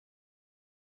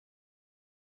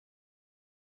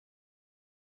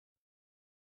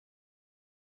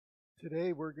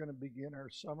Today we're going to begin our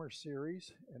summer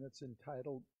series, and it's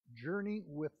entitled Journey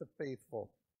with the Faithful.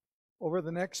 Over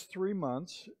the next 3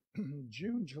 months,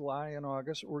 June, July, and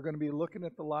August, we're going to be looking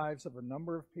at the lives of a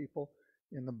number of people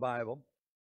in the Bible,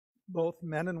 both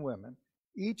men and women.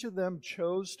 Each of them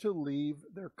chose to leave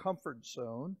their comfort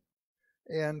zone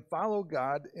and follow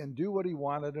God and do what He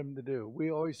wanted them to do.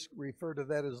 We always refer to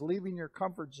that as leaving your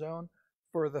comfort zone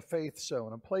for the faith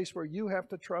zone, a place where you have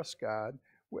to trust God.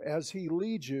 As He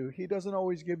leads you, He doesn't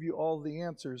always give you all the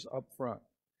answers up front.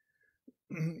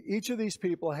 Each of these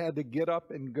people had to get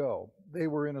up and go. They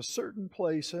were in a certain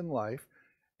place in life,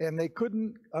 and they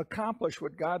couldn't accomplish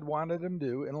what God wanted them to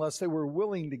do unless they were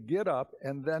willing to get up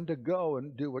and then to go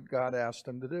and do what God asked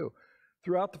them to do.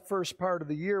 Throughout the first part of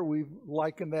the year, we've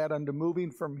likened that unto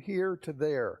moving from here to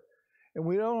there. And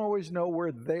we don't always know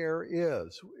where there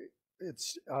is.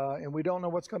 And we don't know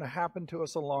what's going to happen to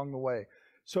us along the way.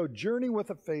 So Journey with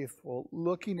the Faithful,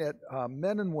 looking at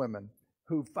men and women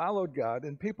who followed God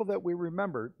and people that we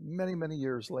remember many, many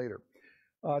years later.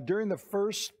 During the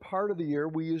first part of the year,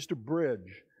 we used a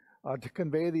bridge to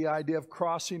convey the idea of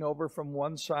crossing over from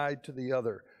one side to the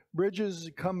other.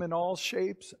 Bridges come in all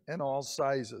shapes and all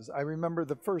sizes. I remember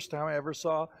the first time I ever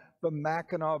saw the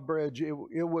Mackinac Bridge.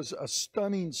 It was a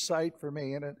stunning sight for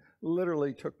me, and it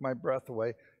literally took my breath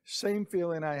away. Same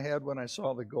feeling I had when I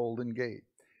saw the Golden Gate.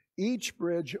 Each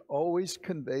bridge always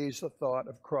conveys the thought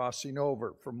of crossing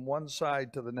over from one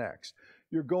side to the next.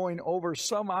 You're going over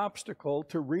some obstacle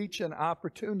to reach an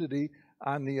opportunity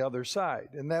on the other side.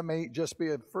 And that may just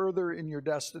be further in your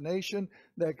destination.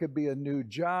 That could be a new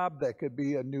job. That could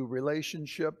be a new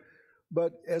relationship.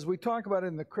 But as we talk about it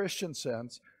in the Christian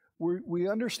sense, we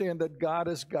understand that God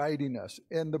is guiding us.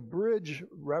 And the bridge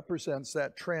represents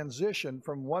that transition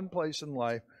from one place in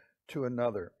life to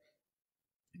another.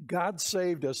 God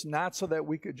saved us not so that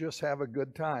we could just have a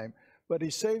good time, but He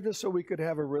saved us so we could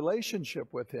have a relationship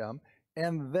with Him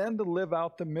and then to live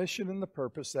out the mission and the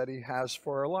purpose that He has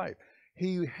for our life.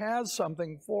 He has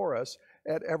something for us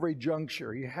at every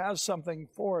juncture. He has something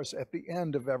for us at the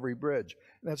end of every bridge.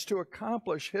 And that's to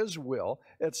accomplish His will.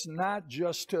 It's not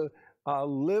just to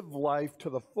live life to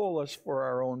the fullest for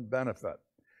our own benefit.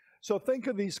 So think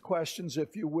of these questions,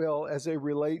 if you will, as they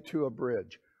relate to a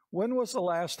bridge. When was the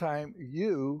last time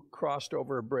you crossed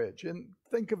over a bridge? And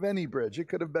think of any bridge. It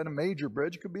could have been a major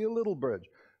bridge. It could be a little bridge.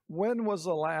 When was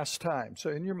the last time?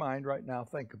 So in your mind right now,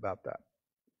 think about that.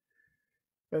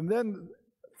 And then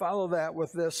follow that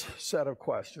with this set of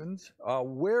questions.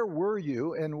 Where were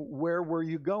you and where were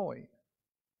you going?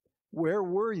 Where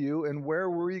were you and where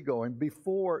were you going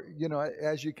before,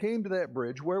 as you came to that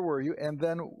bridge, where were you? And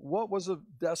then what was the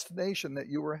destination that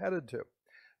you were headed to?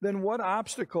 Then what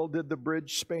obstacle did the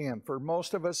bridge span? For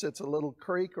most of us, it's a little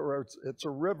creek or it's a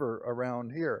river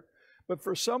around here. But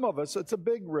for some of us, it's a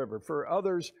big river. For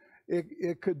others,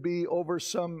 it could be over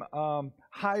some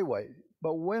highway.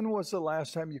 But when was the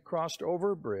last time you crossed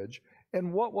over a bridge?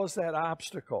 And what was that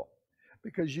obstacle?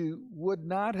 Because you would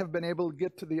not have been able to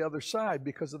get to the other side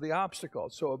because of the obstacle.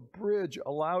 So a bridge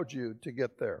allowed you to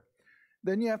get there.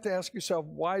 Then you have to ask yourself,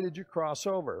 why did you cross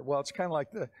over? Well, it's kind of like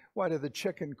why did the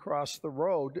chicken cross the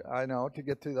road, to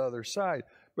get to the other side?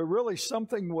 But really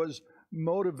something was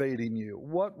motivating you.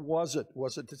 What was it?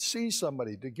 Was it to see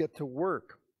somebody, to get to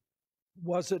work?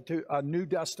 Was it to a new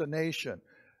destination?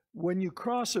 When you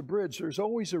cross a bridge, there's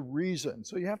always a reason.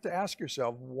 So you have to ask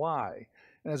yourself, why?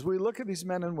 And as we look at these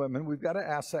men and women, we've got to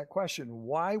ask that question.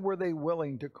 Why were they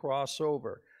willing to cross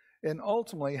over? And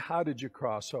ultimately, how did you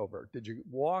cross over? Did you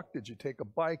walk? Did you take a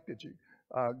bike? Did you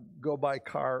go by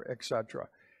car, etc.?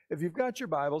 If you've got your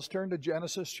Bibles, turn to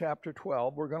Genesis chapter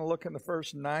 12. We're going to look in the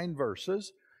first 9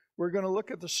 verses. We're going to look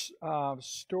at the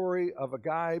story of a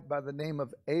guy by the name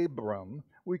of Abram.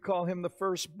 We call him the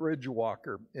first bridge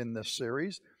walker in this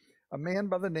series. A man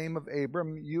by the name of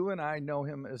Abram. You and I know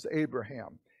him as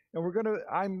Abraham.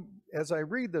 And as I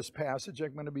read this passage,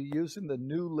 I'm going to be using the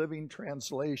New Living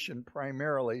Translation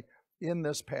primarily in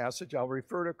this passage. I'll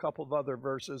refer to a couple of other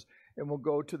verses, and we'll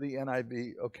go to the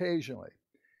NIV occasionally.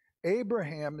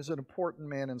 Abraham is an important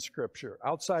man in Scripture.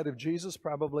 Outside of Jesus,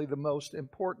 probably the most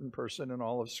important person in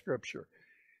all of Scripture.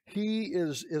 He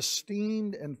is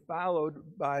esteemed and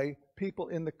followed by people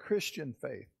in the Christian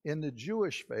faith, in the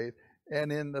Jewish faith,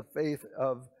 and in the faith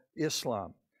of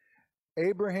Islam.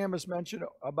 Abraham is mentioned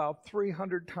about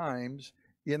 300 times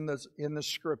in the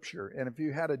Scripture. And if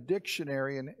you had a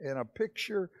dictionary and a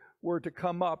picture were to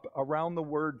come up around the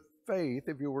word faith,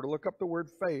 if you were to look up the word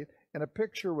faith, and a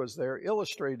picture was there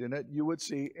illustrating it, you would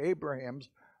see Abraham's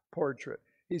portrait.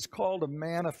 He's called a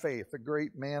man of faith, a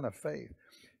great man of faith.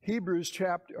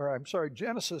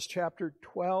 Genesis chapter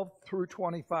 12 through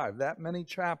 25, that many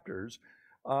chapters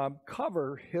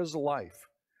cover his life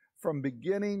from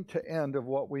beginning to end of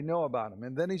what we know about him.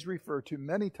 And then he's referred to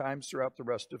many times throughout the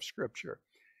rest of Scripture.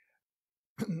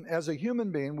 As a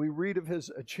human being, we read of his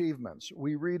achievements.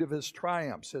 We read of his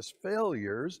triumphs, his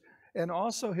failures, and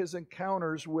also his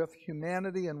encounters with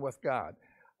humanity and with God.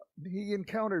 He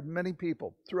encountered many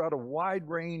people throughout a wide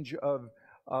range of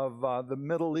the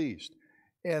Middle East.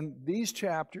 And these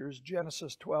chapters,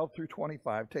 Genesis 12 through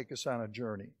 25, take us on a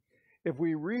journey. If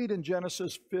we read in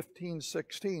Genesis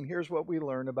 15:16, here's what we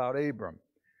learn about Abram.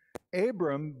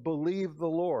 Abram believed the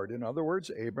Lord. In other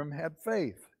words, Abram had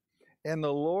faith. And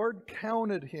the Lord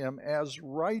counted him as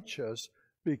righteous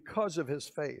because of his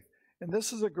faith. And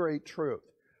this is a great truth.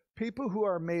 People who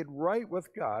are made right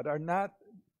with God are not,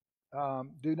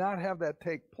 do not have that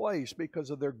take place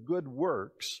because of their good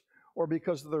works or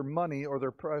because of their money or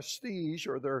their prestige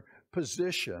or their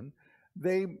position.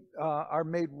 They are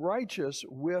made righteous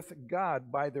with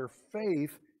God by their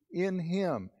faith in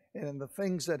Him and in the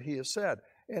things that He has said.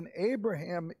 And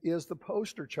Abraham is the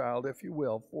poster child, if you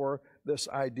will, for this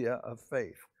idea of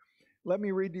faith. Let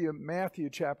me read to you Matthew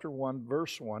chapter 1,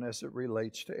 verse 1 as it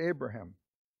relates to Abraham.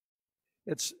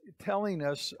 It's telling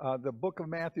us, the book of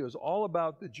Matthew is all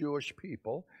about the Jewish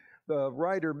people. The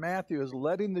writer Matthew is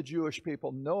letting the Jewish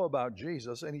people know about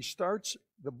Jesus, and he starts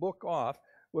the book off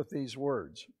with these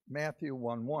words, Matthew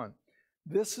 1:1.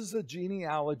 This is the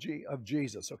genealogy of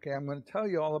Jesus. Okay, I'm going to tell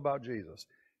you all about Jesus.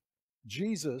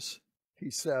 Jesus,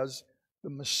 he says, the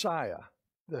Messiah,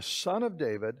 the son of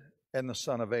David and the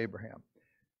son of Abraham.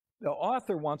 The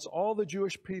author wants all the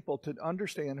Jewish people to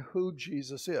understand who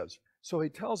Jesus is. So he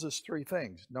tells us three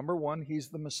things. Number one, he's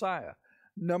the Messiah.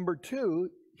 Number two,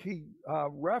 he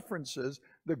references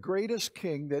the greatest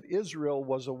king that Israel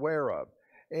was aware of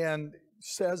and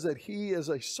says that he is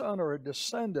a son or a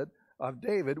descendant of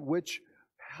David, which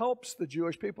helps the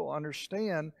Jewish people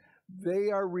understand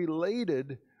they are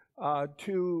related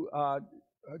to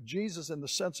Jesus in the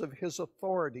sense of his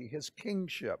authority, his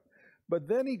kingship. But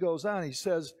then he goes on, he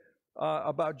says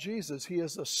about Jesus, he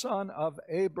is the son of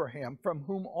Abraham, from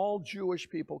whom all Jewish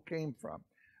people came from.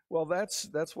 Well,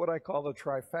 that's what I call the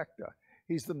trifecta.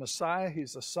 He's the Messiah,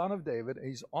 he's the son of David,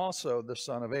 he's also the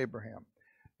son of Abraham.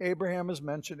 Abraham is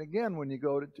mentioned again when you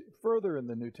go further in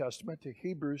the New Testament to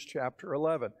Hebrews chapter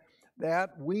 11. That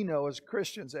we know as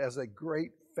Christians as a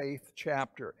great faith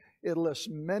chapter. It lists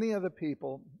many of the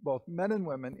people, both men and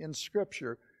women, in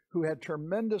Scripture who had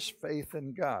tremendous faith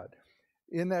in God.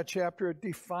 In that chapter, it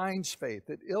defines faith.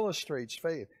 It illustrates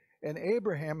faith. And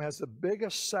Abraham has the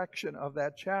biggest section of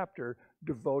that chapter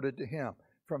devoted to him,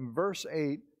 from verse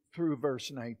 8 through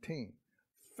verse 19.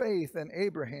 Faith and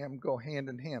Abraham go hand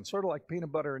in hand, sort of like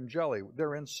peanut butter and jelly.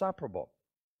 They're inseparable.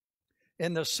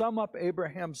 And to sum up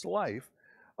Abraham's life,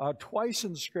 twice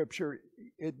in Scripture,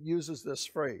 it uses this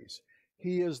phrase.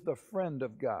 He is the friend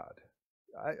of God.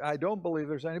 I don't believe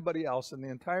there's anybody else in the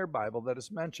entire Bible that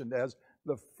is mentioned as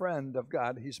the friend of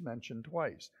God. He's mentioned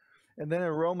twice. And then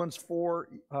in Romans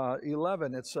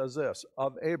 4:11, it says this,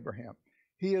 of Abraham.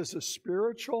 He is the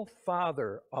spiritual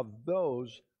father of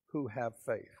those who have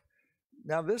faith.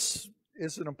 Now, this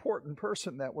is an important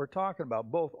person that we're talking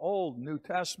about, both Old and New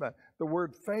Testament. The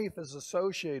word faith is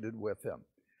associated with him.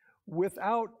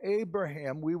 Without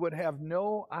Abraham, we would have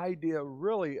no idea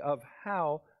really of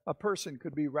how a person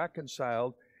could be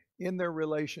reconciled in their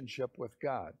relationship with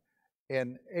God.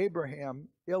 And Abraham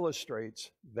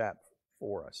illustrates that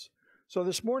for us. So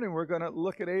this morning we're going to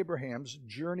look at Abraham's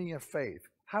journey of faith.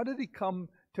 How did he come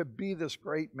to be this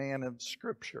great man of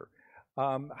Scripture?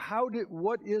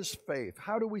 What is faith?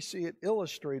 How do we see it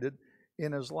illustrated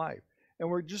in his life? And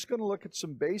we're just going to look at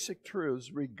some basic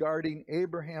truths regarding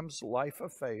Abraham's life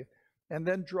of faith and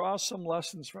then draw some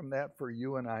lessons from that for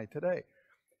you and I today.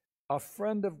 A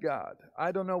friend of God.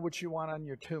 I don't know what you want on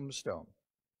your tombstone,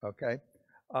 okay?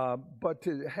 But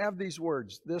to have these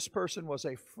words, this person was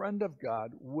a friend of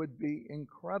God, would be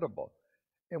incredible.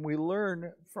 And we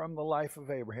learn from the life of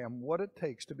Abraham what it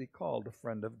takes to be called a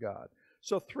friend of God.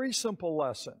 So 3 simple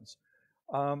lessons.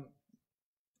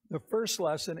 The first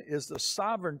lesson is the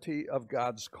sovereignty of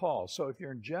God's call. So if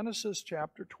you're in Genesis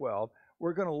chapter 12,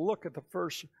 we're going to look at the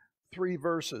first 3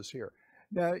 verses here.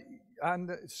 Now, on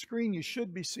the screen, you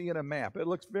should be seeing a map. It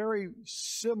looks very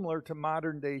similar to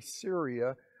modern-day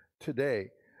Syria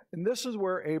today. And this is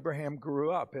where Abraham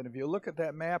grew up. And if you look at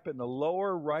that map in the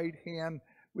lower right-hand,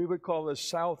 we would call the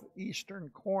southeastern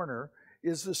corner,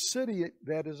 is the city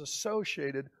that is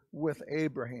associated with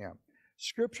Abraham.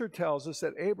 Scripture tells us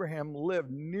that Abraham lived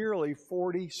nearly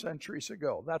 40 centuries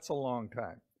ago. That's a long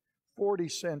time. 40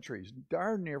 centuries,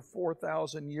 darn near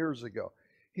 4,000 years ago.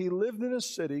 He lived in a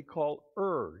city called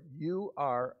Ur,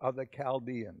 U-R, of the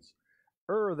Chaldeans.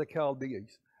 Ur of the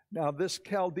Chaldeans. Now, this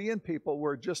Chaldean people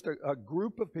were just a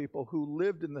group of people who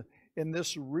lived in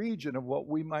this region of what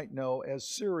we might know as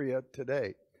Syria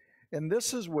today. And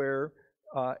this is where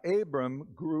Abram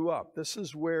grew up. This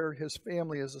is where his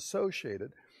family is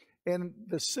associated. And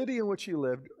the city in which he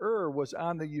lived, Ur, was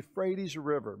on the Euphrates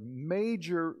River,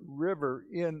 major river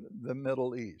in the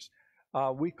Middle East.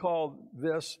 We call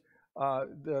this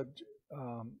the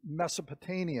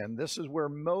Mesopotamian. This is where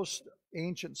most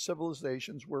ancient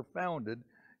civilizations were founded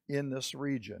in this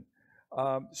region.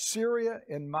 Syria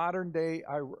and modern-day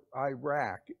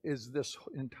Iraq is this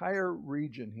entire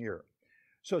region here.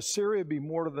 So Syria would be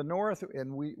more to the north,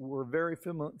 and we're very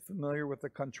familiar with the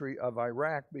country of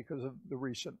Iraq because of the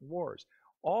recent wars.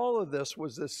 All of this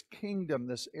was this kingdom,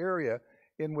 this area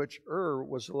in which Ur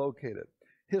was located.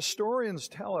 Historians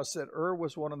tell us that Ur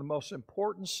was one of the most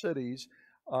important cities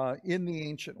in the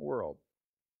ancient world.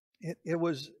 It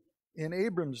was, in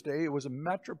Abram's day, it was a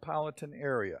metropolitan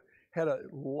area, had a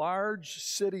large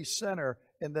city center,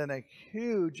 and then a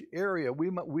huge area, we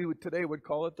would today would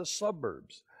call it the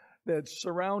suburbs, that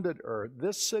surrounded Ur.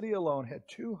 This city alone had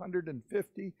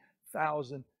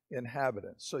 250,000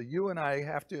 inhabitants. So you and I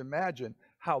have to imagine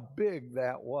how big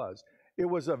that was. It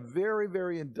was a very,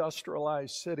 very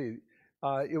industrialized city.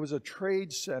 It was a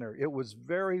trade center. It was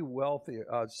very wealthy,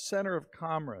 a center of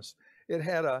commerce. It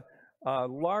had a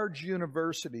large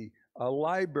university, a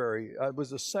library. It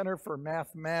was a center for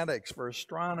mathematics, for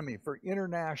astronomy, for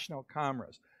international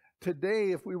commerce.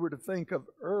 Today, if we were to think of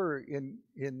Ur in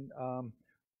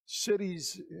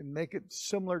cities and make it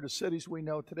similar to cities we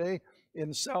know today,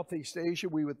 in Southeast Asia,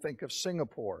 we would think of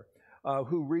Singapore,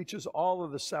 who reaches all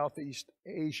of the Southeast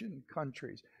Asian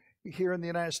countries. Here in the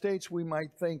United States, we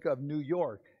might think of New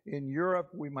York. In Europe,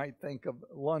 we might think of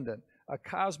London. A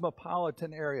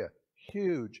cosmopolitan area,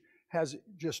 huge, has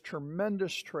just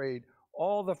tremendous trade,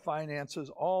 all the finances,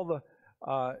 all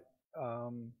the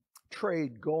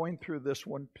trade going through this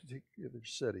one particular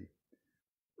city.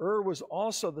 Ur was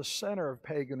also the center of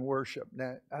pagan worship.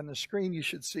 Now, on the screen, you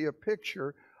should see a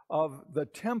picture of the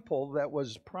temple that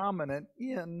was prominent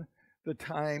in the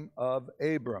time of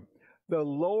Abram. The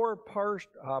lower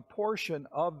portion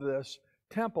of this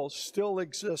temple still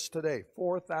exists today,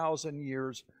 4,000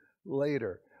 years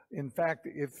later. In fact,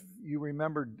 if you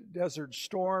remember Desert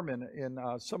Storm and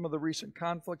some of the recent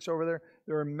conflicts over there,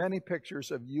 there are many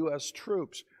pictures of U.S.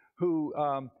 troops who,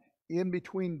 in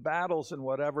between battles and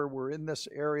whatever, were in this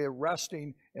area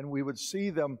resting, and we would see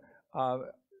them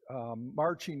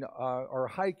marching or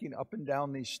hiking up and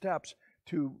down these steps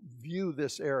to view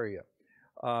this area.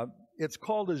 It's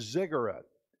called a ziggurat.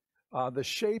 The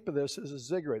shape of this is a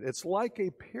ziggurat. It's like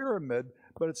a pyramid,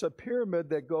 but it's a pyramid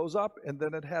that goes up and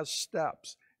then it has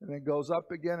steps. And it goes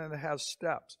up again and it has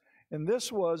steps. And this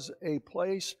was a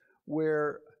place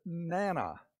where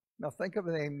Nana, now think of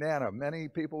the name Nana. Many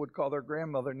people would call their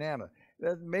grandmother Nana.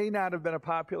 That may not have been a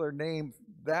popular name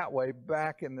that way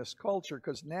back in this culture,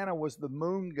 because Nana was the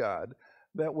moon god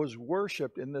that was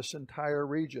worshipped in this entire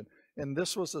region. And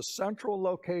this was a central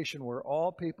location where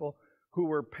all people who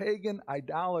were pagan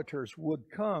idolaters would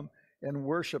come and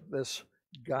worship this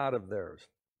god of theirs.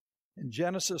 In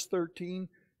Genesis 13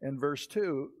 and verse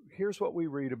 2, here's what we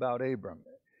read about Abram.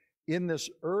 In this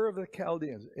Ur of the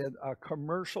Chaldeans, a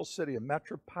commercial city, a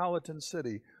metropolitan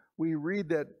city, we read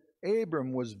that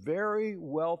Abram was very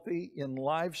wealthy in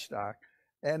livestock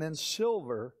and in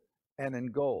silver and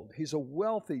in gold. He's a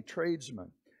wealthy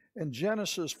tradesman. In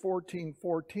Genesis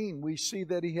 14:14, we see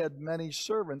that he had many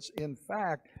servants. In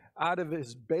fact, out of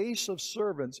his base of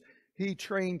servants, he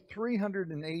trained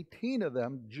 318 of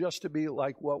them just to be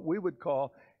like what we would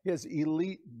call his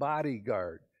elite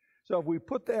bodyguard. So if we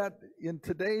put that in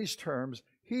today's terms,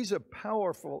 he's a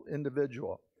powerful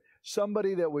individual.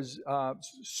 Somebody that was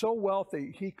so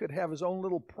wealthy, he could have his own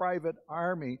little private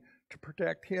army to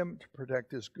protect him, to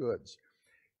protect his goods.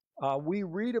 We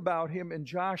read about him in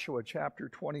Joshua chapter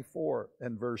 24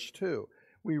 and verse 2.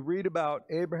 We read about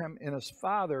Abraham and his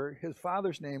father. His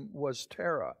father's name was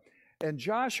Terah. And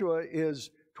Joshua is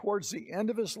towards the end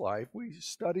of his life. We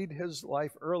studied his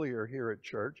life earlier here at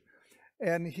church.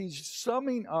 And he's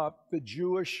summing up the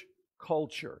Jewish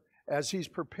culture as he's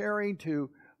preparing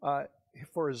to,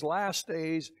 for his last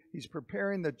days. He's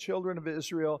preparing the children of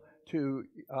Israel to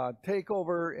take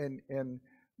over and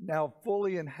now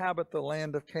fully inhabit the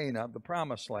land of Canaan, the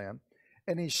promised land.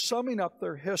 And he's summing up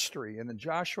their history. And in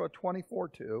Joshua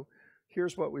 24:2,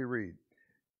 here's what we read.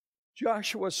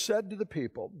 Joshua said to the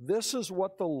people, "This is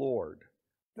what the Lord,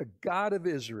 the God of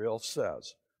Israel,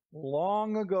 says.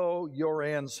 Long ago, your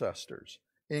ancestors,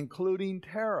 including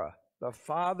Terah, the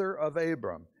father of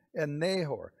Abram, and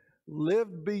Nahor,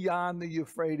 lived beyond the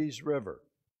Euphrates River,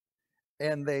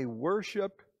 and they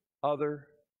worshiped other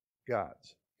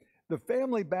gods." The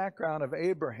family background of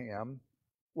Abraham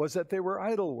was that they were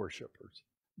idol worshipers.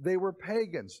 They were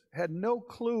pagans, had no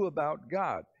clue about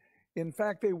God. In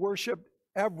fact, they worshiped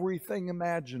everything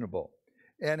imaginable.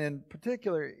 And in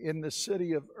particular, in the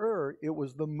city of Ur, it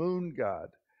was the moon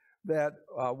god that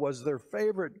was their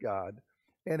favorite god,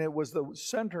 and it was the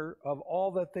center of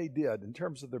all that they did in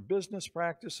terms of their business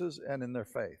practices and in their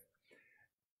faith.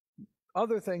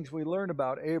 Other things we learn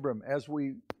about Abram as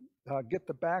we get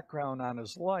the background on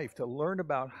his life, to learn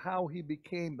about how he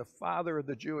became the father of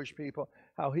the Jewish people,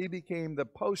 how he became the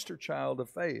poster child of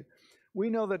faith. We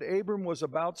know that Abram was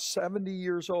about 70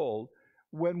 years old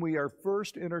when we are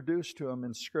first introduced to him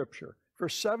in Scripture. For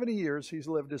 70 years, he's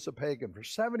lived as a pagan. For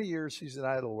 70 years, he's an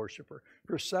idol worshiper.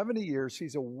 For 70 years,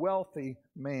 he's a wealthy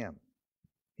man.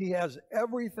 He has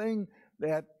everything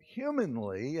that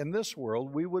humanly in this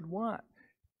world we would want: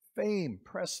 fame,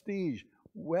 prestige,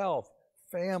 wealth,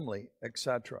 family,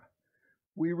 etc.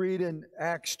 We read in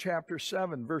Acts chapter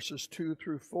 7, verses 2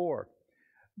 through 4,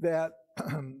 that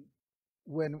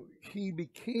when he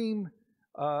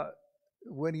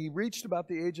reached about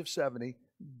the age of 70,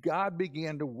 God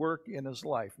began to work in his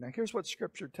life. Now, here's what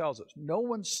Scripture tells us. No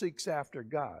one seeks after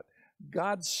God.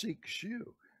 God seeks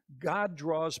you. God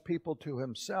draws people to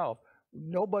himself.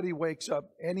 Nobody wakes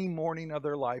up any morning of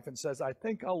their life and says, "I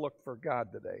think I'll look for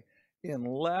God today,"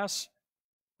 unless,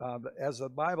 as the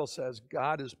Bible says,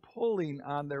 God is pulling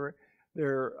on their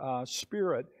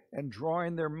spirit and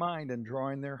drawing their mind and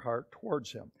drawing their heart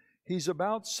towards him. He's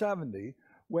about 70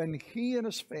 when he and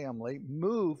his family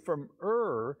move from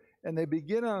Ur, and they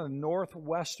begin on a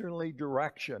northwesterly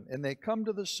direction, and they come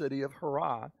to the city of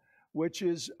Haran, which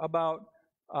is about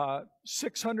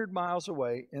 600 miles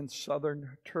away in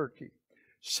southern Turkey.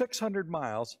 600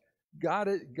 miles. God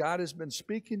has been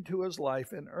speaking to his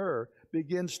life in Ur,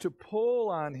 begins to pull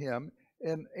on him,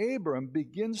 and Abram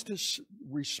begins to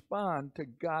respond to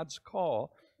God's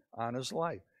call on his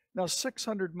life. Now,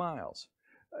 600 miles.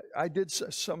 I did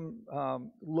some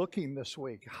looking this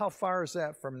week. How far is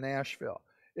that from Nashville?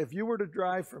 If you were to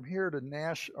drive from here to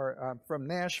from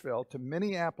Nashville to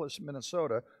Minneapolis,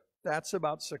 Minnesota, that's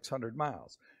about 600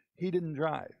 miles. He didn't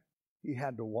drive. He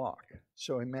had to walk.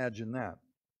 So imagine that.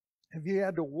 If you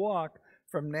had to walk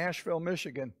from Nashville,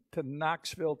 Michigan to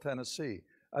Knoxville, Tennessee,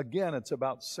 again, it's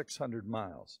about 600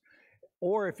 miles.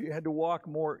 Or if you had to walk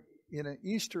more in an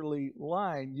easterly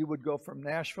line, you would go from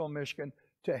Nashville, Michigan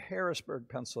to Harrisburg,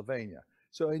 Pennsylvania.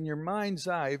 So in your mind's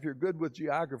eye, if you're good with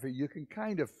geography, you can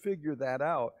kind of figure that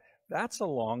out. That's a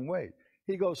long way.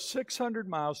 He goes 600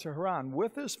 miles to Haran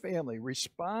with his family,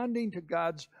 responding to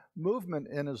God's movement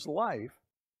in his life.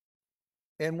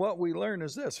 And what we learn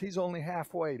is this: he's only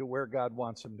halfway to where God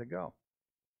wants him to go.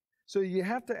 So you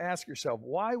have to ask yourself,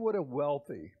 why would a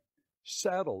wealthy,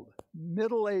 settled,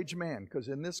 middle-aged man, because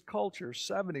in this culture,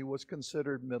 70 was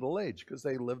considered middle-aged because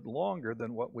they lived longer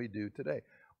than what we do today.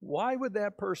 Why would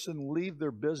that person leave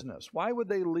their business? Why would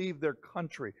they leave their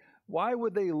country? Why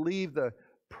would they leave the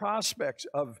prospects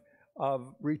of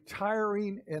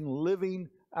retiring and living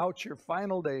out your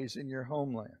final days in your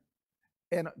homeland,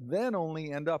 and then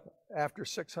only end up after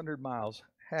 600 miles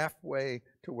halfway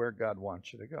to where God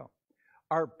wants you to go?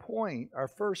 Our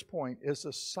first point, is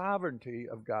the sovereignty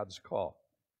of God's call.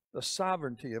 The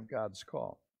sovereignty of God's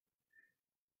call.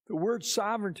 The word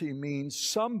sovereignty means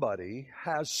somebody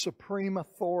has supreme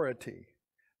authority.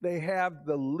 They have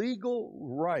the legal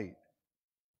right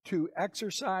to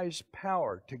exercise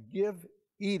power, to give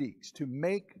edicts, to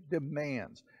make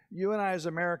demands. You and I as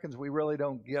Americans, we really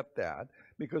don't get that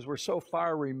because we're so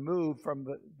far removed from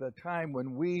the time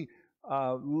when we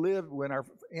when our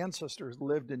ancestors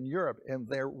lived in Europe, and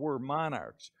there were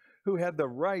monarchs who had the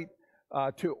right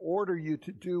to order you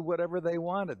to do whatever they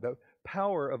wanted, the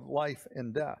power of life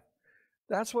and death.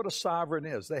 That's what a sovereign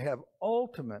is. They have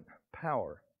ultimate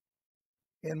power.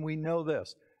 And we know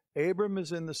this: Abram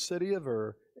is in the city of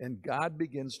Ur, and God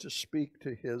begins to speak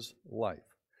to his life.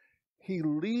 He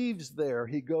leaves there.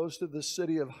 He goes to the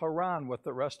city of Haran with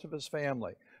the rest of his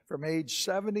family. From age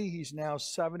 70, he's now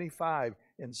 75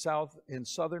 in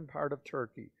southern part of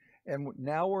Turkey. And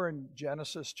now we're in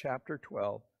Genesis chapter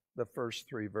 12, the first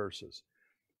 3 verses.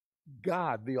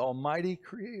 God, the Almighty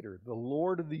Creator, the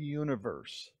Lord of the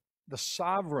universe, the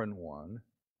Sovereign One,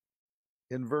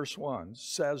 in verse 1,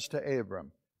 says to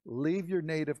Abram, "Leave your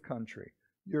native country,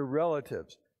 your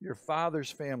relatives, your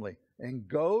father's family, and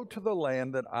go to the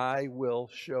land that I will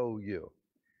show you.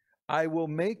 I will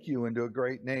make you into a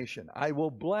great nation. I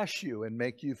will bless you and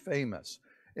make you famous,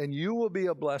 and you will be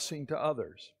a blessing to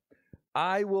others.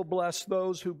 I will bless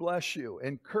those who bless you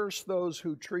and curse those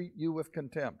who treat you with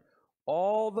contempt.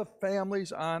 All the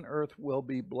families on earth will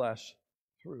be blessed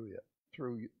through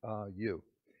you.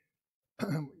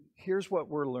 Here's what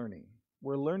we're learning.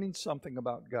 We're learning something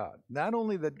about God. Not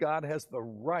only that God has the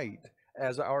right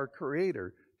as our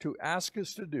creator to ask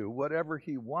us to do whatever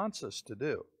he wants us to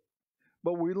do,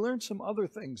 but we learn some other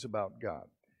things about God.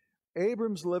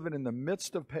 Abram's living in the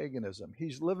midst of paganism.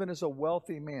 He's living as a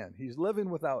wealthy man. He's living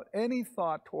without any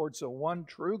thought towards the one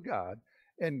true God,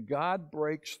 and God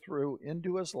breaks through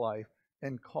into his life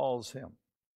and calls him.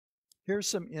 Here's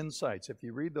some insights. If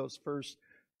you read those first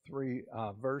three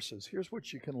verses, here's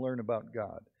what you can learn about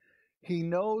God. He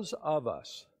knows of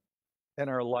us and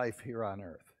our life here on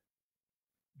earth.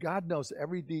 God knows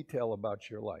every detail about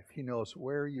your life. He knows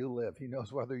where you live. He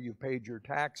knows whether you paid your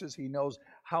taxes. He knows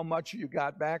how much you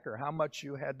got back or how much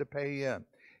you had to pay in.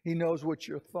 He knows what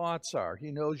your thoughts are.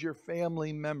 He knows your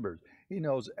family members. He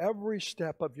knows every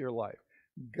step of your life.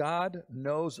 God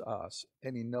knows us,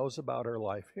 and he knows about our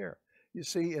life here. You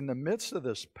see, in the midst of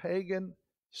this pagan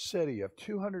city of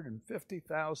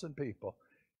 250,000 people,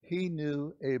 he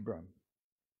knew Abram.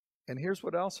 And here's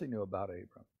what else he knew about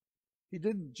Abram. He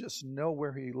didn't just know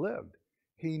where he lived.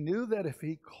 He knew that if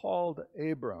he called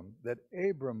Abram, that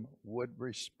Abram would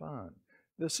respond.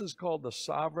 This is called the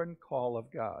sovereign call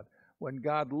of God. When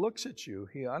God looks at you,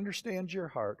 he understands your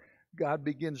heart. God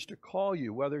begins to call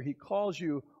you. Whether he calls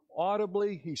you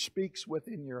audibly, he speaks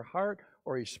within your heart,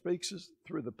 or he speaks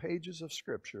through the pages of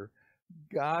Scripture,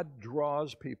 God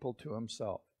draws people to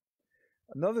himself.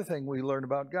 Another thing we learn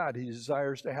about God, he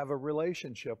desires to have a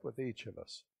relationship with each of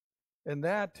us. And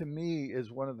that, to me,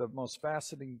 is one of the most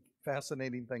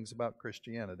fascinating things about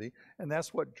Christianity, and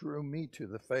that's what drew me to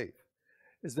the faith,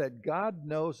 is that God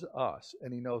knows us,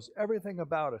 and he knows everything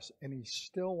about us, and he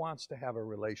still wants to have a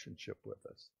relationship with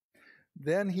us.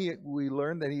 Then we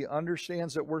learn that he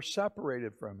understands that we're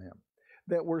separated from him,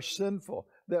 that we're sinful,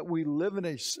 that we live in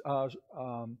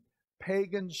a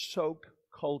pagan-soaked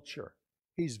culture.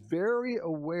 He's very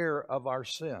aware of our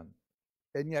sin.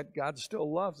 And yet God still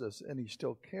loves us, and he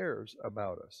still cares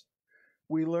about us.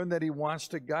 We learn that he wants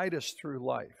to guide us through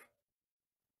life.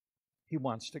 He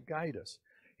wants to guide us.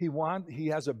 He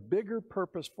has a bigger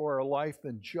purpose for our life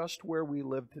than just where we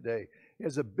live today. He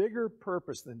has a bigger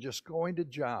purpose than just going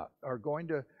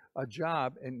to a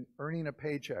job and earning a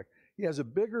paycheck. He has a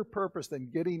bigger purpose than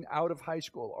getting out of high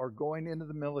school or going into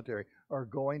the military or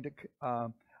going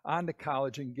on to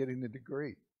college and getting a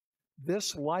degree.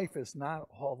 This life is not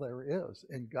all there is,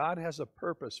 and God has a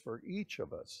purpose for each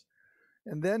of us.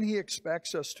 And then he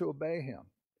expects us to obey him,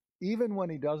 even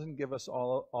when he doesn't give us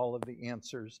all of the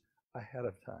answers ahead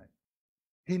of time.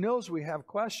 He knows we have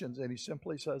questions, and he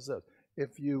simply says this: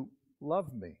 if you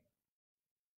love me,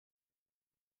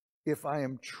 if I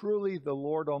am truly the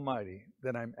Lord Almighty,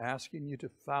 then I'm asking you to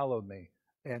follow me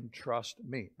and trust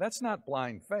me. That's not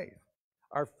blind faith.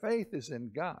 Our faith is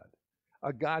in God,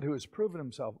 a God who has proven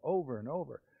himself over and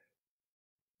over.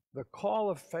 The call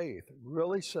of faith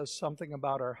really says something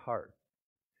about our heart.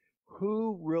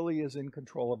 Who really is in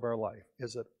control of our life?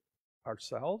 Is it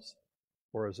ourselves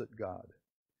or is it God?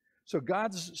 So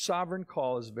God's sovereign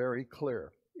call is very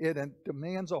clear. It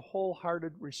demands a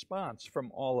wholehearted response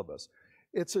from all of us.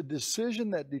 It's a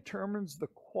decision that determines the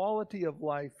quality of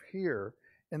life here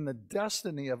and the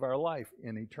destiny of our life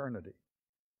in eternity.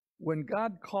 When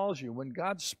God calls you, when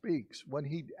God speaks, when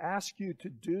he asks you to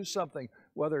do something,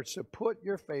 whether it's to put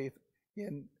your faith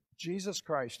in Jesus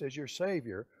Christ as your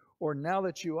Savior, or now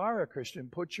that you are a Christian,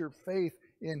 put your faith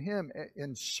in him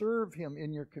and serve him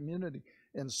in your community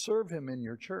and serve him in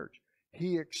your church,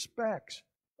 he expects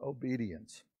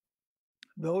obedience.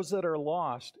 Those that are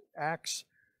lost, Acts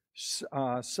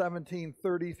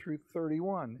 17:30 through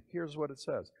 31, here's what it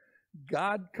says.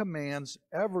 God commands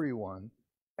everyone,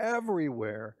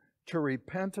 everywhere, to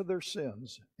repent of their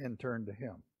sins and turn to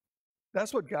him.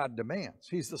 That's what God demands.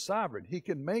 He's the sovereign. He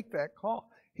can make that call.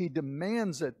 He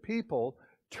demands that people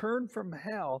turn from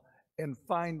hell and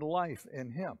find life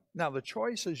in him. Now, the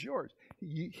choice is yours.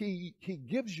 He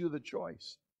gives you the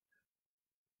choice.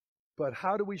 But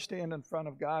how do we stand in front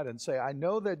of God and say, I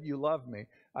know that you love me.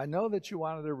 I know that you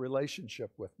wanted a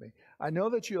relationship with me. I know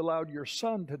that you allowed your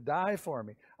son to die for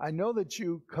me. I know that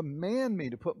you command me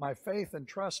to put my faith and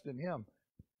trust in him,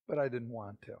 but I didn't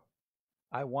want to.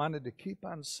 I wanted to keep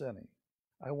on sinning.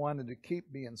 I wanted to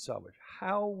keep being selfish.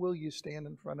 How will you stand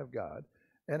in front of God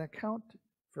and account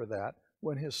for that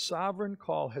when his sovereign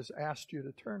call has asked you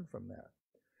to turn from that?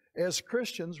 As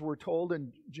Christians, we're told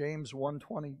in James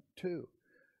 1:22,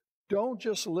 don't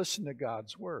just listen to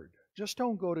God's word. Just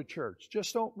don't go to church.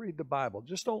 Just don't read the Bible.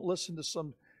 Just don't listen to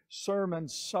some sermon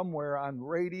somewhere on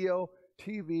radio,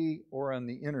 TV, or on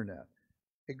the internet.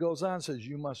 It goes on and says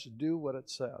you must do what it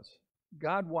says.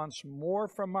 God wants more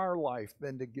from our life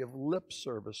than to give lip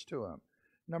service to Him.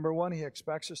 Number one, He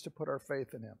expects us to put our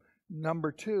faith in Him.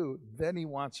 Number two, then He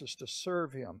wants us to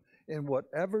serve Him in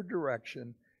whatever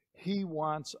direction He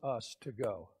wants us to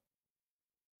go.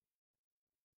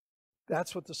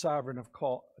 That's what the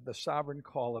sovereign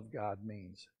call of God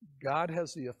means. God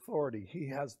has the authority. He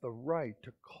has the right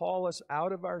to call us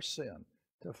out of our sin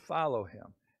to follow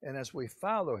Him. And as we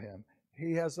follow Him,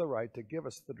 He has the right to give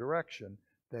us the direction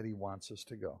that He wants us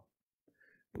to go.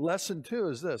 Lesson 2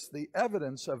 is this, the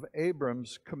evidence of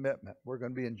Abram's commitment. We're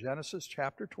going to be in Genesis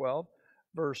chapter 12,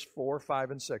 verse 4,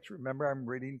 5, and 6. Remember, I'm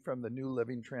reading from the New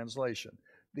Living Translation.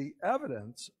 The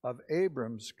evidence of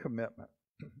Abram's commitment.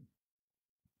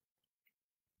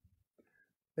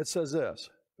 It says this,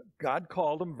 God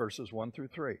called him, verses 1 through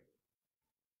 3.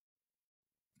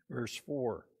 Verse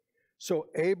 4, so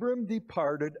Abram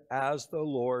departed as the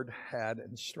Lord had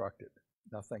instructed.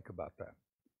 Now think about that.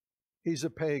 He's a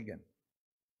pagan.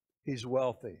 He's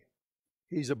wealthy.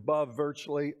 He's above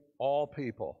virtually all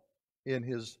people in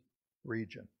his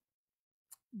region.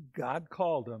 God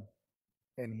called him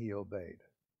and he obeyed.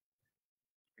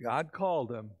 God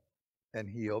called him and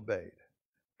he obeyed.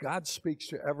 God speaks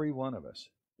to every one of us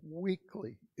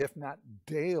weekly, if not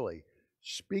daily,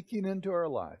 speaking into our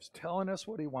lives, telling us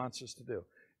what He wants us to do.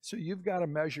 So you've got to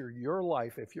measure your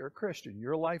life, if you're a Christian,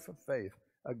 your life of faith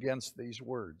against these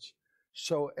words.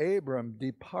 So Abram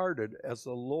departed as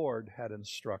the Lord had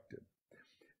instructed.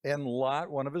 And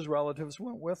Lot, one of his relatives,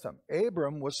 went with him.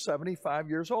 Abram was 75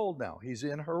 years old now. He's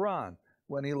in Haran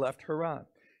when he left Haran.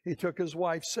 He took his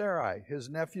wife Sarai, his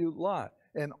nephew Lot,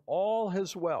 and all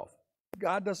his wealth.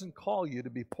 God doesn't call you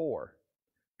to be poor.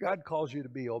 God calls you to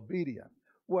be obedient.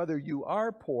 Whether you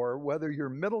are poor, whether you're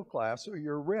middle class, or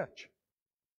you're rich.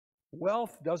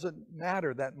 Wealth doesn't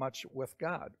matter that much with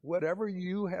God. Whatever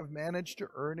you have managed to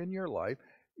earn in your life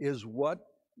is what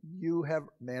you have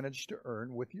managed to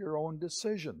earn with your own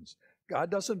decisions.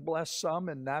 God doesn't bless some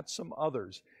and not some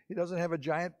others. He doesn't have a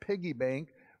giant piggy bank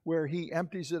where He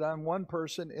empties it on one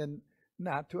person and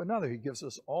not to another. He gives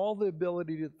us all the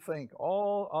ability to think.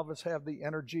 All of us have the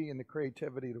energy and the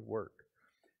creativity to work.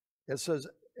 It says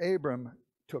Abram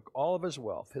took all of his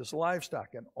wealth, his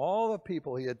livestock, and all the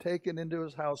people he had taken into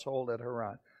his household at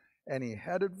Haran, and he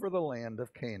headed for the land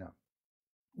of Canaan.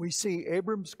 We see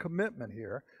Abram's commitment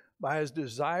here by his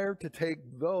desire to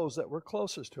take those that were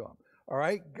closest to him. All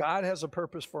right, God has a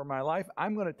purpose for my life.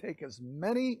 I'm going to take as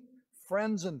many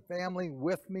friends and family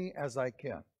with me as I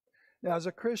can. Now, as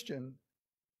a Christian,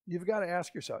 you've got to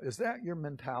ask yourself, is that your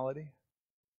mentality?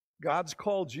 God's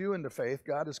called you into faith.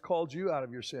 God has called you out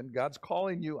of your sin. God's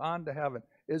calling you on to heaven.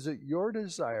 Is it your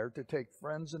desire to take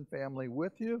friends and family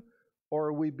with you, or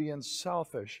are we being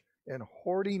selfish and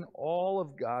hoarding all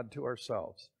of God to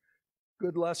ourselves?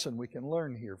 Good lesson we can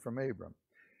learn here from Abram.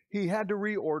 He had to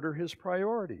reorder his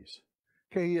priorities.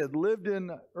 Okay, he had lived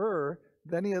in Ur,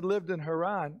 then he had lived in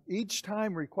Haran. Each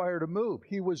time required a move.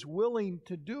 He was willing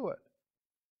to do it.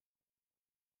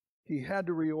 He had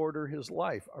to reorder his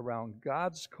life around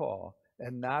God's call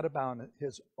and not about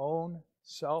his own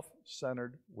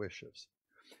self-centered wishes.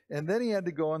 And then he had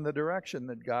to go in the direction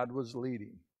that God was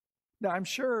leading. Now, I'm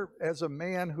sure as a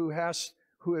man who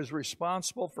is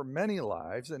responsible for many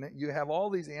lives, and you have all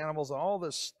these animals and all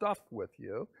this stuff with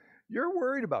you, you're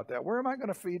worried about that. Where am I going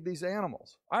to feed these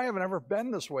animals? I haven't ever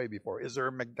been this way before. Is there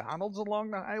a McDonald's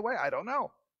along the highway? I don't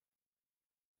know.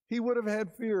 He would have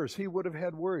had fears. He would have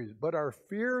had worries. But our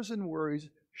fears and worries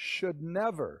should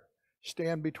never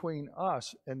stand between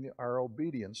us and our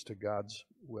obedience to God's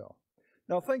will.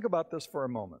 Now think about this for a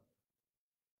moment.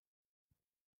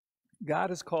 God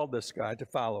has called this guy to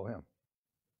follow Him.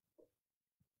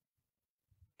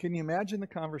 Can you imagine the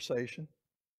conversation?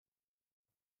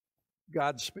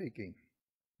 God speaking.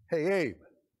 Hey, Abe,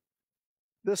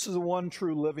 this is the one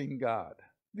true living God,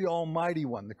 the Almighty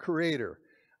One, the Creator.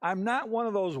 I'm not one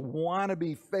of those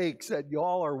wannabe fakes that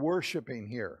y'all are worshiping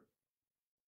here.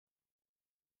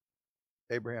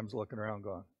 Abraham's looking around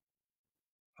going,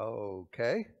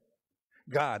 okay.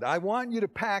 God, I want you to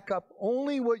pack up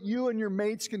only what you and your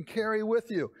mates can carry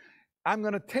with you. I'm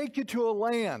going to take you to a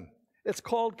land. It's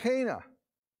called Canaan.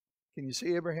 Can you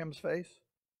see Abraham's face?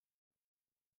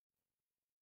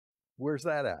 Where's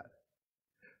that at?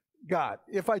 God,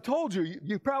 if I told you,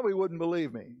 you probably wouldn't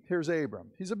believe me. Here's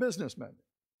Abram. He's a businessman.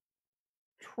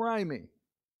 Try me.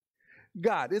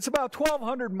 God. It's about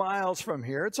 1,200 miles from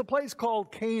here. It's a place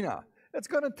called Cana. It's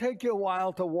going to take you a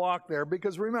while to walk there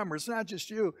because remember, it's not just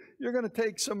you. You're going to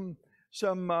take some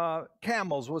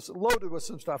camels loaded with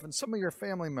some stuff and some of your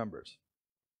family members.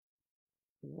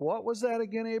 What was that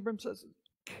again, Abram says?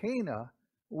 Cana.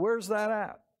 Where's that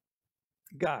at?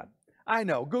 God. I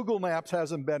know, Google Maps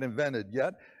hasn't been invented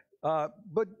yet,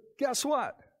 but guess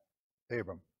what,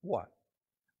 Abram? What?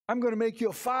 I'm going to make you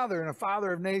a father and a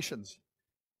father of nations.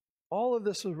 All of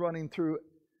this is running through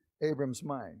Abram's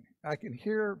mind. I can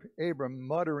hear Abram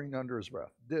muttering under his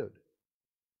breath, dude,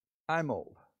 I'm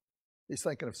old. He's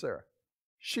thinking of Sarah.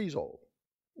 She's old.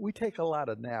 We take a lot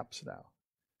of naps now.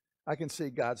 I can see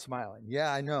God smiling.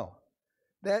 Yeah, I know.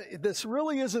 This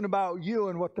really isn't about you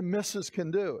and what the missus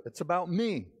can do. It's about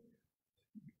me.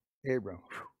 Abram,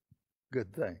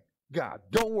 good thing. God,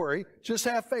 don't worry. Just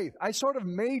have faith. I sort of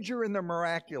major in the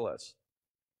miraculous.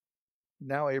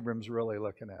 Now Abram's really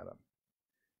looking at him.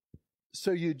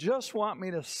 So you just want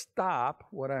me to stop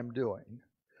what I'm doing,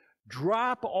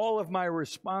 drop all of my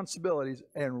responsibilities,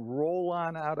 and roll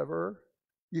on out of her?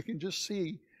 You can just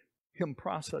see him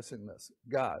processing this.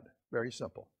 God, very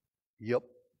simple. Yep.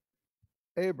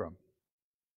 Abram,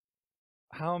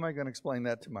 how am I going to explain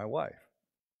that to my wife?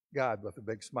 God, with a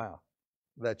big smile.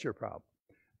 That's your problem.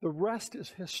 The rest is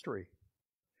history.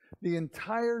 The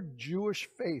entire Jewish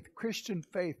faith, Christian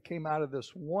faith, came out of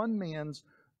this one man's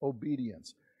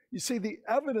obedience. You see, the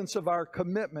evidence of our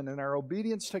commitment and our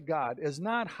obedience to God is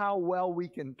not how well we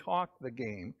can talk the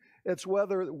game. It's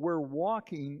whether we're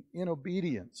walking in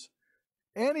obedience.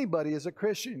 Anybody as a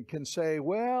Christian can say,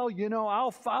 well, you know,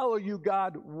 I'll follow you,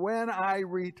 God, when I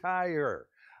retire.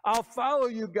 I'll follow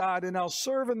you, God, and I'll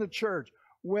serve in the church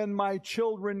when my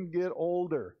children get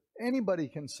older. Anybody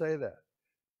can say that.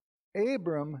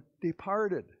 Abram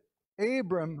departed.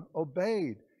 Abram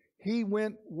obeyed. He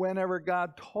went whenever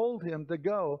God told him to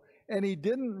go, and he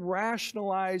didn't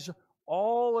rationalize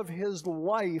all of his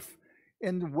life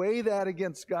and weigh that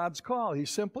against God's call. He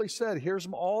simply said, here's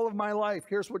all of my life.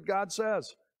 Here's what God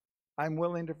says. I'm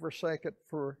willing to forsake it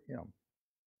for him.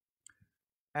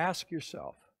 Ask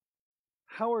yourself,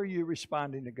 how are you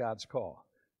responding to God's call?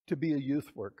 To be a youth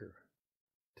worker,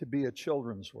 to be a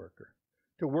children's worker,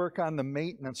 to work on the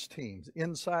maintenance teams,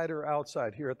 inside or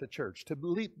outside here at the church, to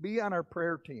be on our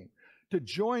prayer team, to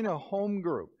join a home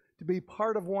group, to be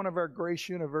part of one of our Grace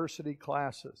University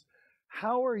classes.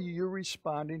 How are you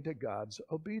responding to God's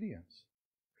obedience?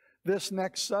 This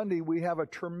next Sunday, we have a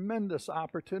tremendous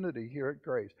opportunity here at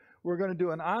Grace. We're going to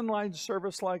do an online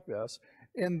service like this,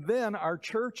 and then our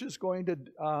church is going to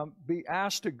be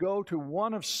asked to go to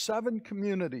one of 7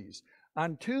 communities.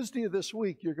 On Tuesday of this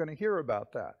week, you're going to hear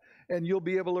about that. And you'll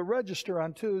be able to register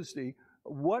on Tuesday.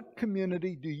 What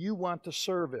community do you want to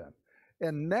serve in?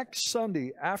 And next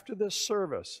Sunday, after this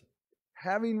service,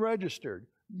 having registered,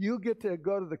 you get to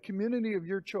go to the community of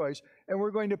your choice, and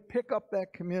we're going to pick up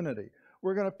that community.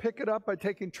 We're going to pick it up by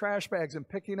taking trash bags and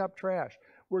picking up trash.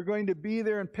 We're going to be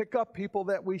there and pick up people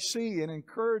that we see and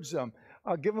encourage them.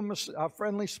 Give them a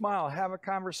friendly smile, have a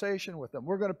conversation with them.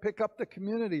 We're going to pick up the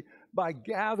community by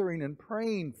gathering and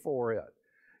praying for it.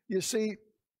 You see,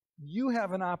 you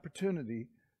have an opportunity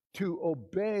to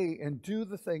obey and do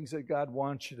the things that God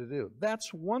wants you to do.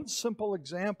 That's one simple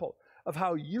example of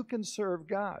how you can serve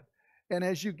God. And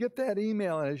as you get that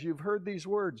email and as you've heard these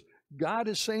words, God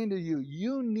is saying to you,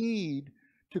 you need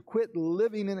to quit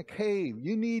living in a cave.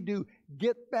 You need to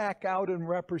get back out and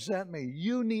represent me.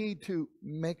 You need to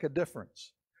make a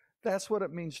difference. That's what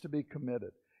it means to be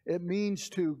committed. It means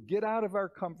to get out of our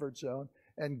comfort zone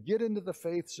and get into the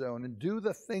faith zone and do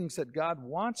the things that God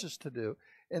wants us to do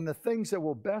and the things that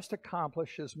will best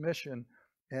accomplish His mission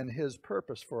and His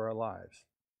purpose for our lives.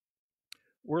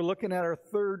 We're looking at our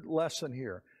third lesson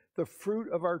here, the fruit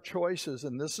of our choices,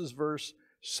 and this is verse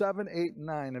 7, 8, and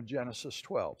 9 of Genesis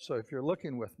 12. So if you're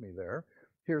looking with me there,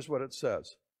 here's what it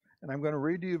says. And I'm going to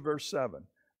read to you verse 7.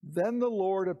 Then the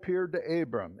Lord appeared to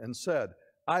Abram and said,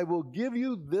 I will give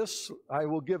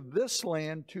this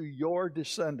land to your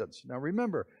descendants. Now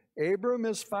remember, Abram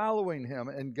is following him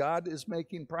and God is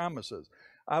making promises.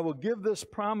 I will give this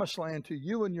promised land to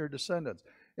you and your descendants.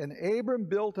 And Abram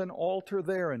built an altar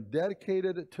there and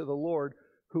dedicated it to the Lord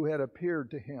who had appeared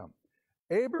to him.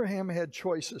 Abraham had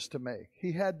choices to make.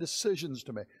 He had decisions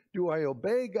to make. Do I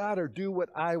obey God or do what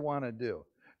I want to do?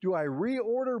 Do I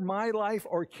reorder my life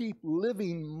or keep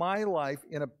living my life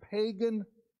in a pagan,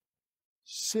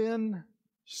 sin,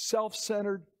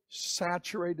 self-centered,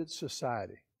 saturated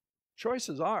society? Choice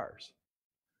is ours.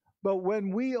 But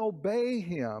when we obey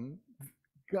Him,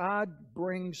 God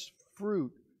brings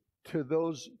fruit to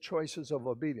those choices of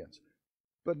obedience.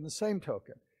 But in the same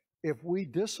token, If we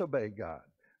disobey God,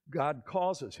 God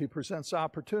calls us. He presents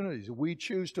opportunities. We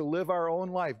choose to live our own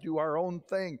life, do our own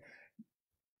thing,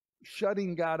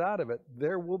 shutting God out of it.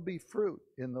 There will be fruit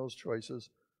in those choices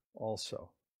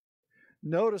also.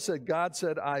 Notice that God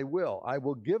said, I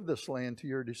will give this land to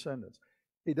your descendants.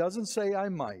 He doesn't say I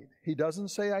might. He doesn't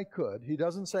say I could. He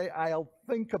doesn't say I'll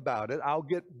think about it. I'll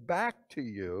get back to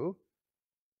you.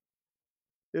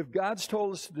 If God's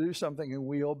told us to do something and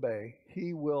we obey,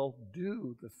 He will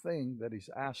do the thing that He's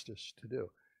asked us to do.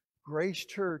 Grace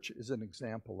Church is an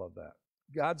example of that.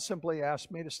 God simply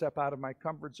asked me to step out of my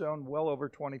comfort zone well over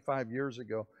 25 years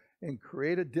ago and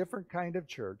create a different kind of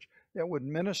church that would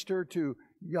minister to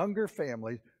younger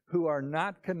families who are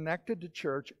not connected to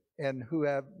church and who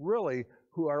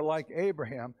are like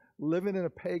Abraham, living in a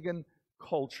pagan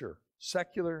culture,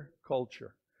 secular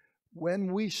culture.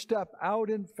 When we step out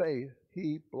in faith,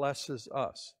 He blesses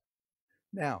us.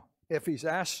 Now, if He's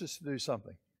asked us to do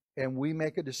something and we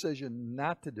make a decision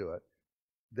not to do it,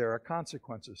 there are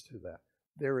consequences to that.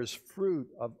 There is fruit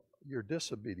of your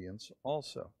disobedience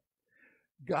also.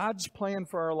 God's plan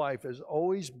for our life is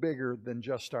always bigger than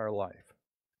just our life.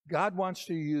 God wants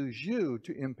to use you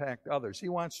to impact others. He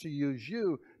wants to use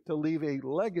you to leave a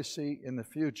legacy in the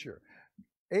future.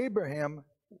 Abraham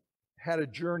had a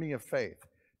journey of faith.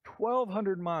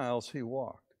 1,200 miles he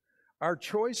walked. Our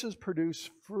choices produce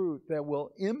fruit that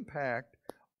will impact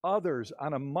others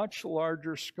on a much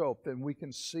larger scope than we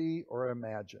can see or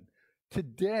imagine.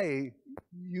 Today,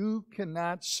 you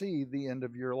cannot see the end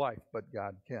of your life, but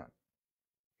God can.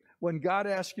 When God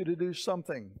asks you to do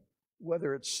something,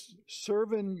 whether it's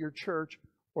serve in your church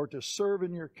or to serve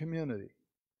in your community,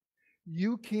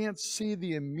 you can't see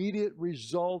the immediate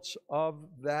results of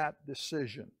that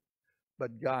decision,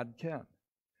 but God can.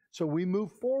 So we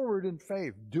move forward in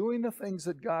faith, doing the things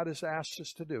that God has asked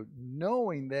us to do,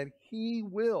 knowing that He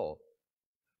will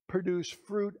produce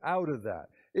fruit out of that.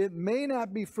 It may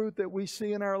not be fruit that we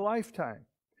see in our lifetime.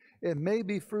 It may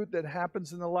be fruit that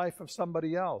happens in the life of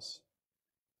somebody else,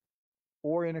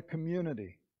 or in a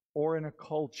community, or in a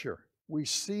culture. We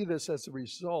see this as a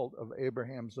result of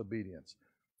Abraham's obedience.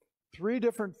 3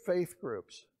 different faith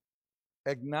groups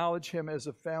acknowledge him as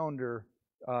a founder,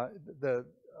 the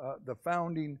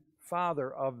founding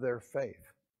father of their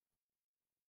faith.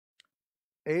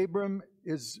 Abram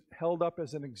is held up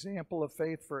as an example of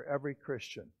faith for every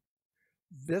Christian.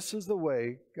 This is the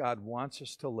way God wants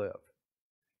us to live.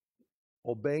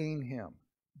 Obeying Him,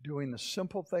 doing the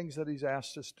simple things that He's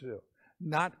asked us to do,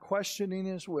 not questioning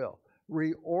His will,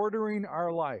 reordering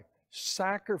our life,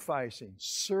 sacrificing,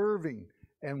 serving,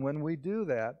 and when we do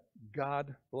that,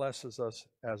 God blesses us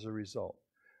as a result.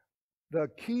 The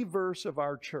key verse of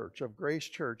our church, of Grace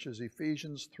Church, is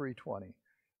Ephesians 3:20.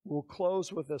 We'll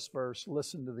close with this verse.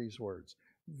 Listen to these words.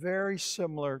 Very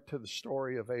similar to the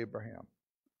story of Abraham.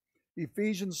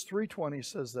 Ephesians 3:20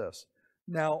 says this,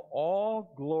 "Now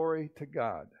all glory to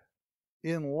God."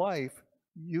 In life,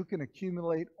 you can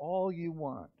accumulate all you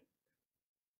want.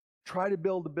 Try to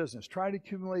build a business. Try to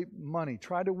accumulate money.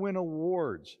 Try to win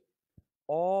awards.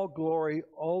 All glory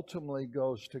ultimately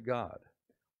goes to God.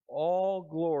 All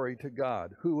glory to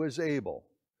God, who is able,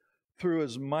 through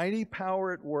His mighty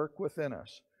power at work within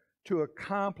us, to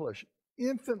accomplish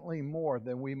infinitely more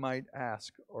than we might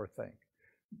ask or think.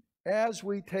 As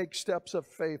we take steps of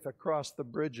faith across the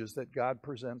bridges that God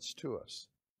presents to us,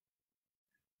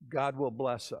 God will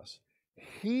bless us.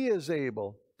 He is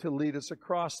able to lead us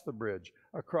across the bridge,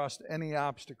 across any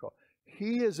obstacle.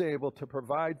 He is able to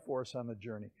provide for us on the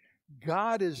journey.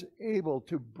 God is able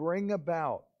to bring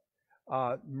about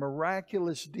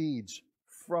miraculous deeds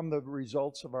from the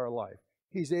results of our life.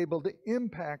 He's able to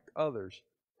impact others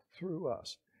through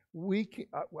us.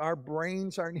 Our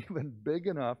brains aren't even big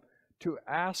enough to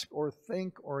ask or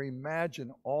think or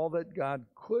imagine all that God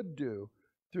could do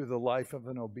through the life of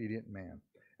an obedient man.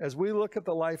 As we look at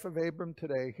the life of Abram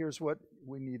today, here's what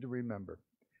we need to remember.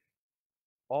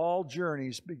 All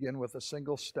journeys begin with a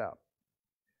single step.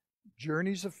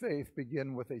 Journeys of faith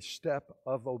begin with a step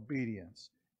of obedience.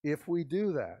 If we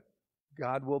do that,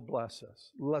 God will bless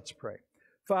us. Let's pray.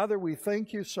 Father, we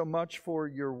thank you so much for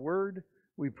your word.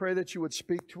 We pray that you would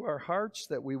speak to our hearts,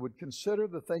 that we would consider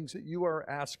the things that you are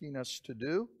asking us to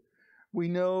do. We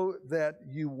know that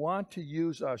you want to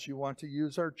use us. You want to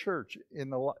use our church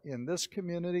in this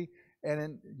community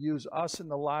and use us in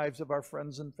the lives of our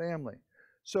friends and family.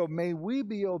 So may we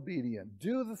be obedient.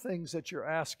 Do the things that you're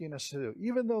asking us to do,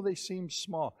 even though they seem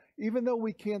small, even though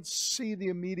we can't see the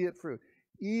immediate fruit,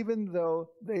 even though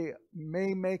they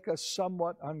may make us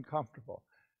somewhat uncomfortable.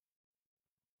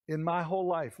 In my whole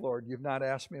life, Lord, you've not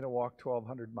asked me to walk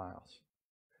 1,200 miles.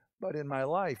 but in my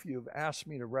life you've asked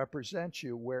me to represent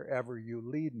you wherever you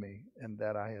lead me, and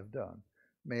that I have done.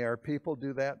 May our people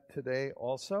do that today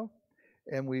also,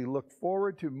 and we look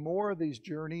forward to more of these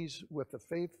journeys with the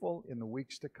faithful in the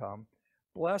weeks to come.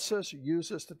 Bless us,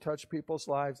 use us to touch people's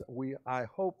lives. I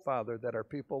hope, Father, that our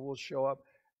people will show up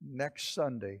next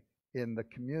Sunday in the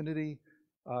community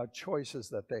choices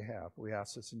that they have. We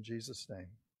ask this in Jesus' name.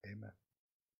 Amen.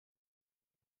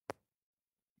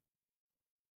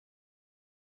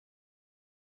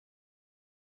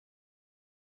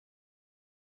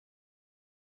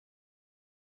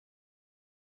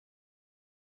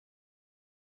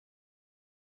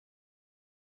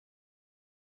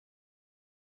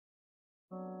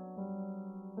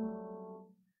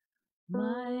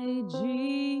 My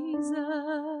Jesus,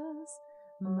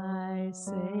 my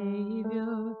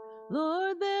Savior,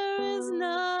 Lord, there is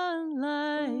none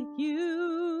like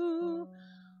you.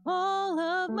 All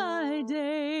of my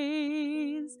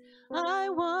days I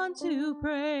want to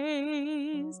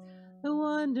praise the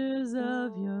wonders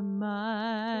of your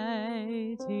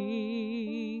mighty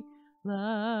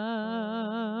love.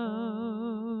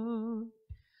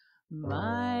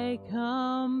 My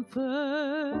comfort,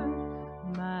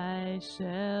 my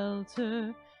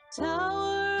shelter,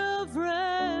 tower of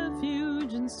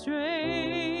refuge and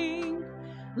strength,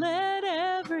 let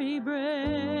every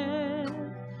breath,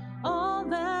 all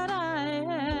that I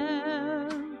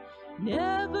am,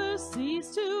 never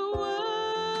cease to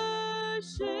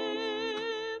worship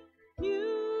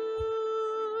you.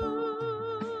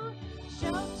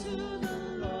 Shout to the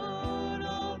Lord,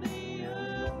 all the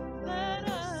earth, let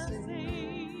us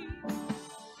sing.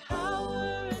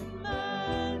 Power and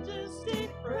majesty,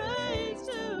 praise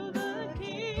to the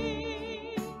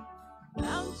King.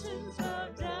 Mountains bow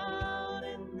down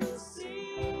and the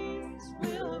seas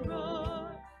will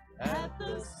roar at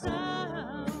the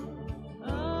sound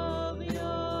of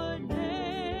your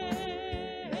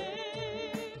name.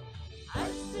 I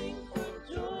sing for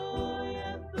joy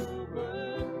at the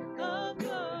work of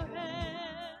your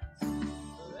hands.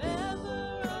 Forever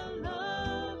I'll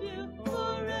love you,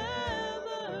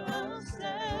 forever I'll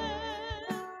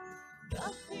stand.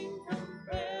 Nothing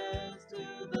compares to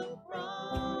the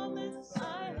promise I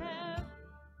have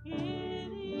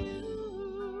in you.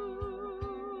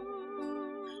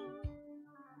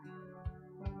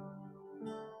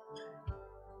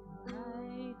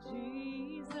 My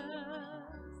Jesus,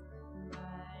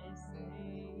 my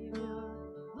Savior,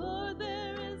 Lord,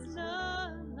 there is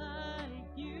none like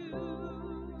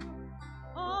you.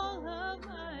 All of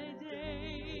my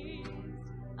days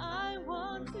I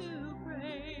want to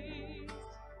praise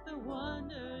the one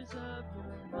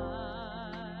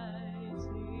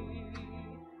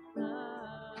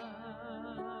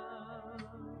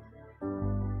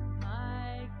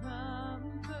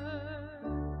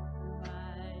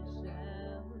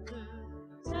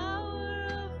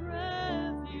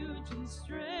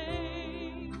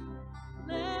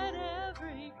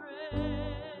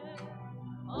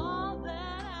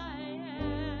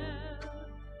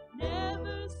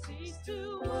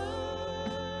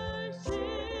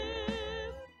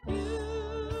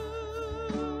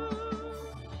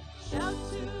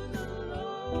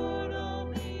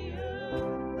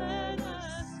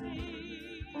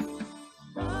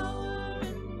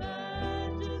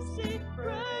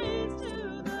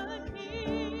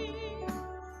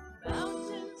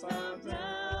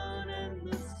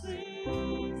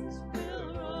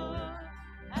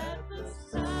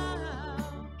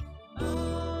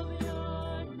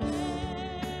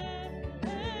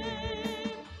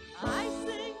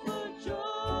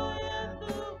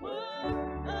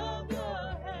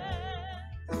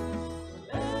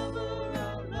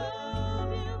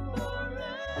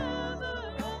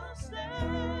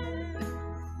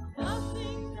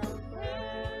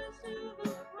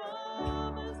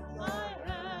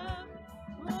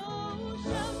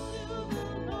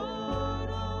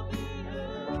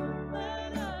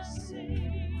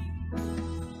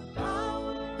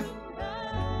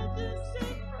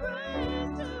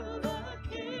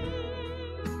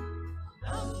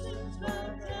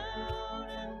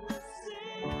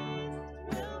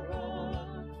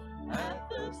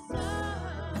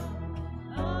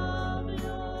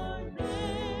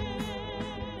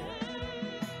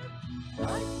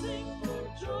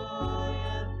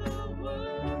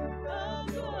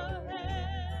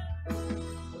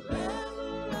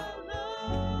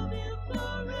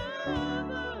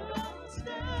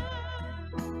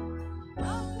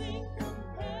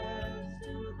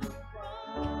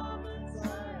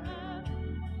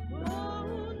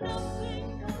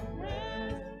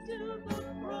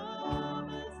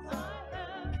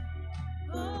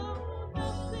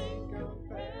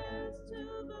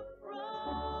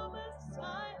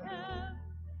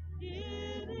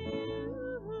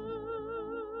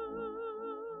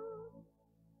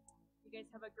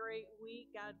great week.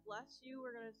 God bless you.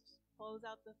 We're going to close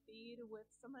out the feed with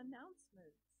some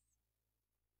announcements.